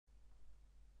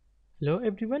Hello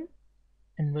everyone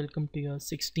and welcome to your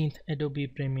 16th Adobe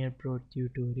Premiere Pro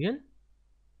tutorial,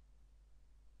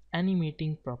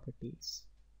 Animating Properties.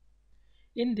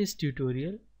 In this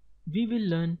tutorial, we will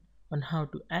learn on how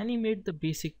to animate the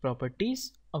basic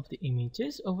properties of the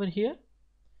images over here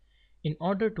in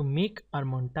order to make our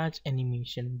montage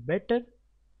animation better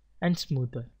and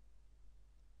smoother.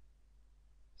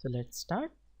 So let's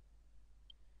start.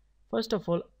 First of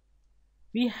all,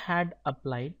 we had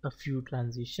applied a few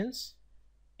transitions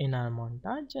in our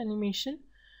montage animation.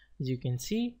 As you can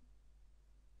see,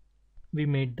 we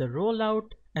made the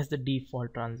rollout as the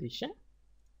default transition,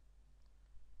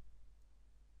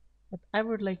 but I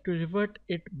would like to revert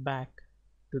it back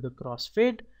to the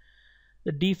crossfade,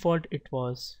 the default it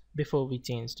was before we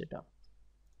changed it up.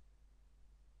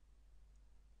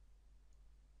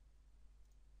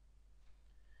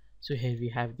 So here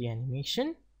we have the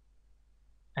animation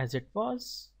as it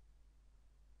was.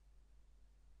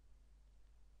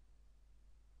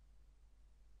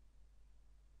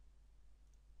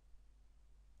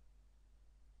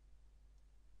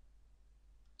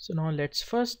 So now let's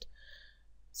first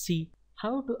see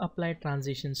how to apply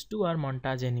transitions to our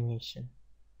montage animation.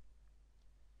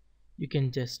 You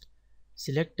can just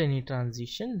select any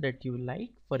transition that you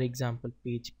like, for example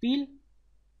page peel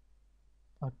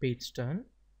or page turn.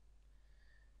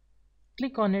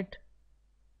 Click on it,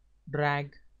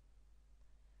 drag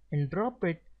and drop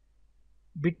it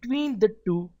between the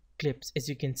two clips. As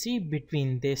you can see,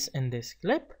 between this and this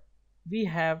clip we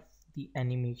have the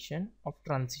animation of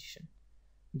transition.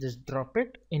 Just drop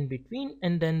it in between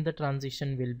and then the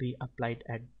transition will be applied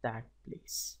at that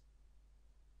place.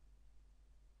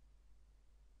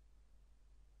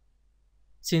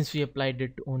 Since we applied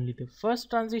it to only the first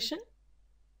transition,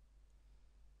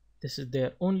 this is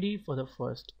there only for the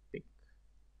first pick.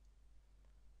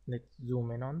 Let's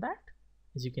zoom in on that.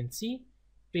 As you can see,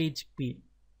 page peel.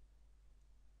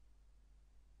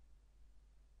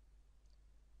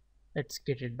 Let's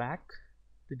get it back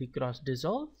to the cross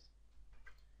dissolve.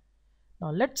 Now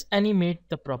let's animate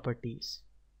the properties.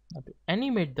 Now to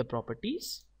animate the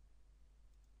properties,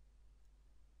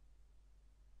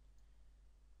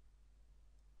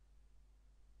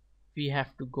 we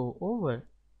have to go over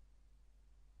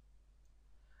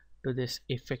to this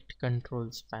effect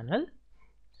controls panel.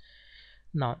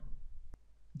 Now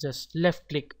just left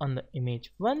click on the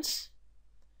image once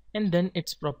and then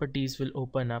its properties will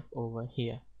open up over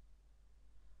here.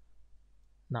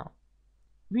 Now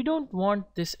we don't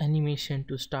want this animation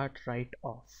to start right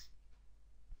off.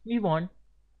 We want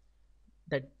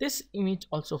that this image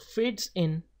also fades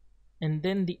in and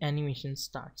then the animation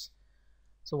starts.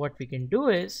 So what we can do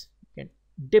is we can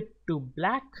dip to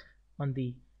black on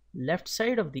the left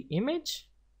side of the image.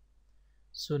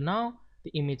 So now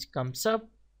the image comes up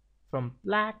from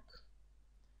black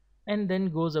and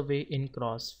then goes away in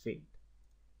crossfade.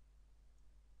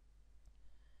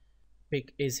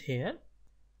 Pick is here.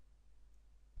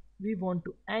 We want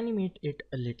to animate it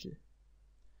a little.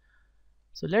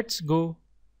 So let's go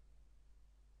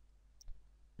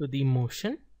to the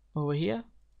motion over here.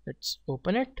 Let's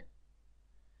open it.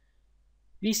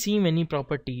 We see many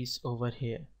properties over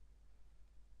here.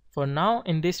 For now,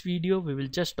 in this video, we will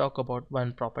just talk about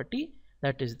one property,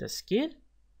 that is the scale.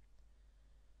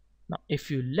 Now,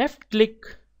 if you left click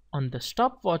on the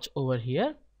stopwatch over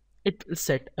here, it will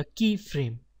set a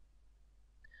keyframe.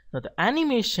 Now, the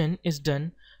animation is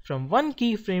done from one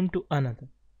keyframe to another.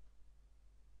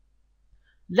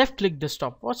 Left click the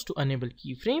stopwatch to enable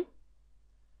keyframe.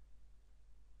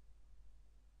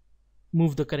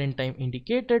 Move the current time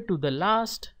indicator to the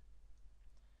last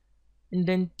and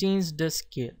then change the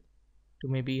scale to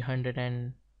maybe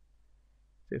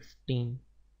 115.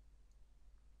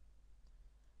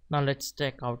 Now let's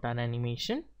check out our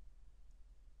animation.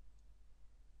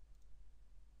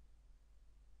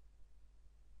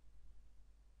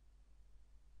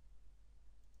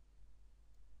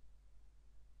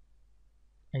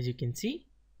 As you can see,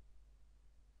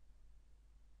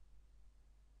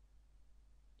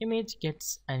 image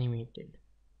gets animated.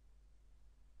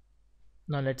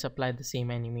 Now let's apply the same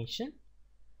animation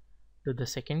to the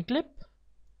second clip.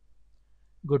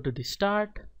 Go to the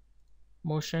start,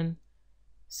 motion,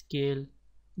 scale,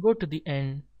 go to the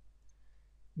end,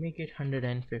 make it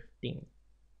 115.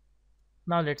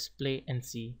 Now let's play and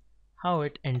see how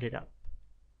it ended up.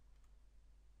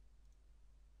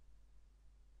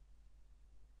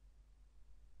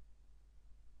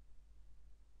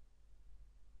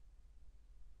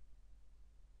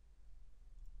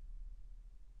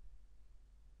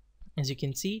 As you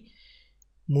can see,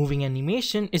 moving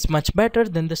animation is much better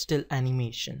than the still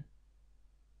animation.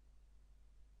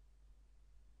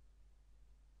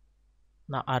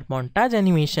 Now our montage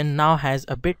animation now has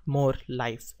a bit more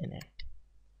life in it.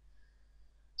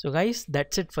 So guys,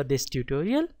 that's it for this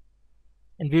tutorial,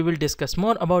 and we will discuss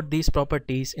more about these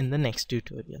properties in the next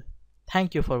tutorial.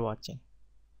 Thank you for watching.